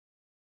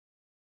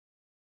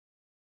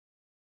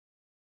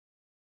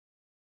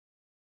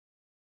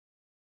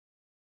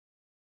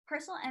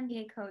Personal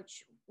MBA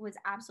Coach was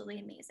absolutely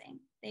amazing.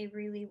 They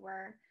really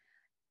were.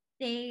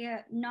 They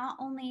not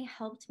only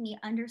helped me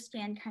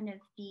understand kind of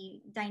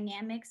the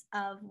dynamics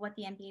of what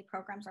the MBA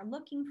programs are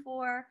looking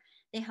for,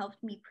 they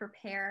helped me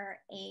prepare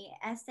a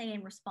essay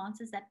and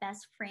responses that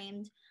best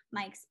framed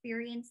my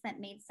experience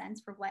that made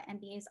sense for what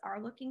MBAs are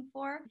looking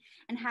for,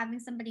 and having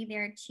somebody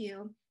there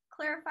to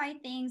clarify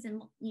things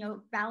and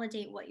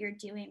validate what you're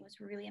doing was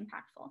really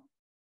impactful.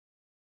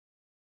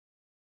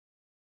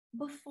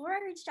 Before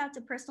I reached out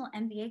to Personal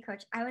MBA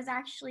Coach, I was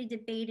actually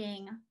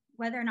debating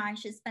whether or not I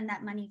should spend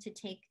that money to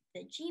take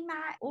the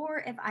GMAT,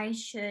 or if I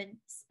should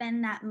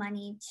spend that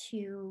money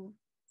to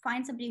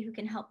find somebody who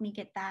can help me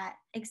get that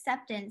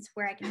acceptance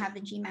where I can have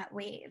the GMAT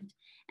waived.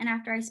 And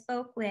after I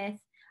spoke with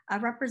a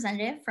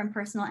representative from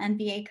Personal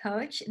MBA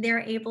Coach,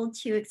 they're able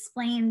to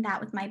explain that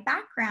with my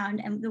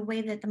background and the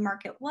way that the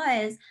market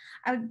was,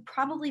 I would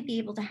probably be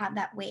able to have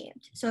that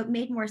waived. So it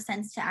made more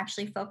sense to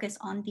actually focus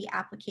on the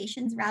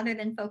applications rather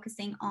than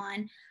focusing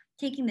on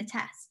taking the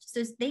test.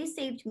 So they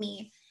saved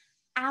me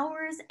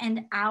hours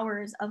and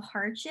hours of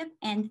hardship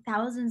and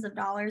thousands of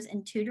dollars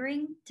in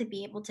tutoring to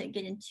be able to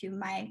get into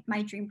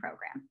my dream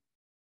program.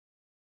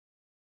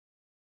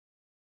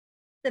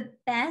 The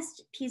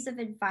best piece of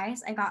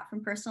advice I got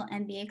from Personal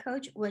MBA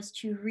Coach was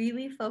to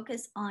really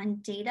focus on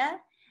data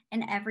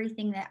and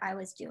everything that I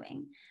was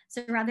doing.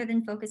 So rather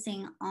than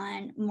focusing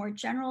on more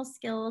general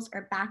skills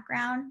or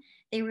background,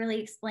 they really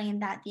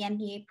explained that the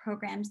MBA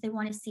programs, they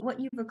want to see what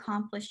you've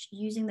accomplished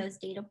using those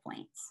data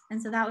points. And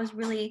so that was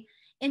really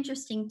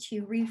interesting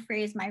to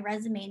rephrase my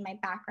resume and my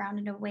background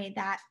in a way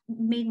that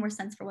made more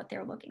sense for what they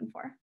were looking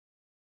for.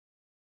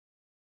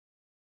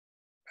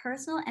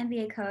 Personal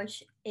MBA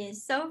Coach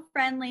is so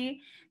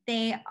friendly.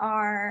 They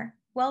are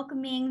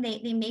welcoming.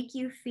 They make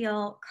you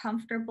feel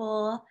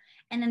comfortable.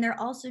 And then they're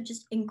also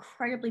just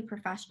incredibly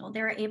professional.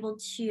 They're able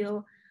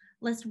to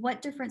list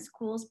what different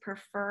schools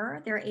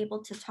prefer. They're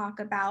able to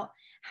talk about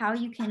how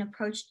you can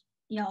approach,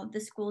 the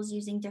schools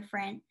using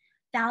different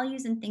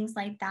values and things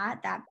like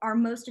that are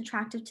most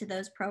attractive to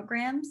those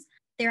programs.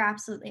 They're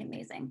absolutely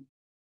amazing.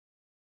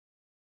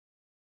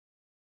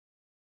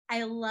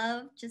 I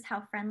love just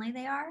how friendly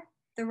they are.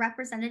 The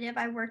representative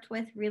I worked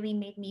with really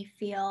made me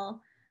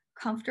feel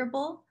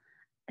comfortable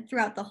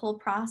throughout the whole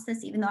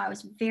process, even though I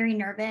was very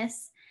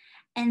nervous.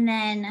 And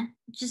then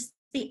just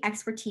the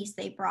expertise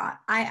they brought.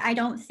 I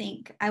don't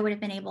think I would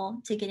have been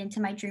able to get into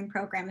my dream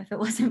program if it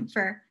wasn't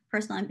for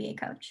Personal MBA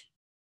Coach.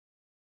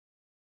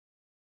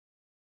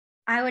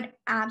 I would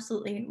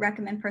absolutely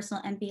recommend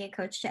Personal MBA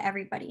Coach to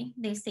everybody.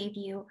 They save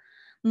you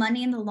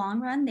money in the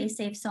long run. They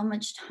save so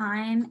much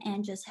time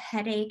and just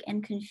headache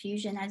and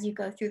confusion as you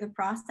go through the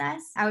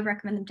process. I would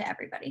recommend them to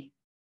everybody.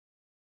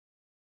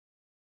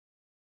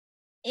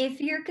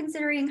 If you're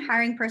considering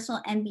hiring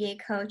Personal MBA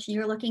Coach and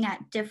you're looking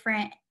at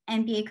different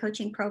MBA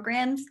coaching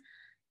programs,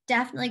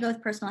 definitely go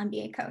with Personal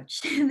MBA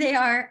Coach. They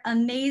are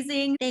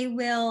amazing. They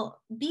will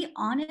be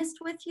honest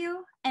with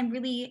you and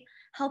really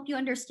help you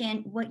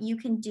understand what you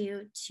can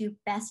do to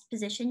best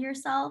position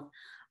yourself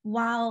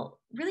while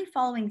really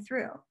following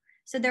through.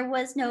 So there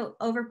was no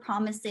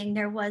overpromising,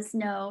 there was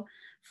no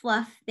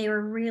fluff. They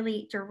were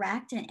really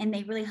direct and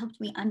they really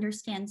helped me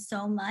understand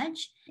so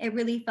much. It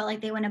really felt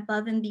like they went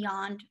above and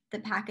beyond the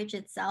package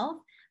itself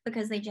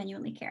because they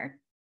genuinely cared.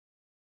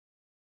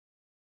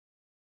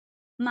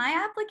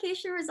 My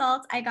application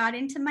results, I got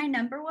into my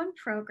number one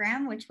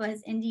program, which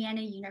was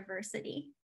Indiana University.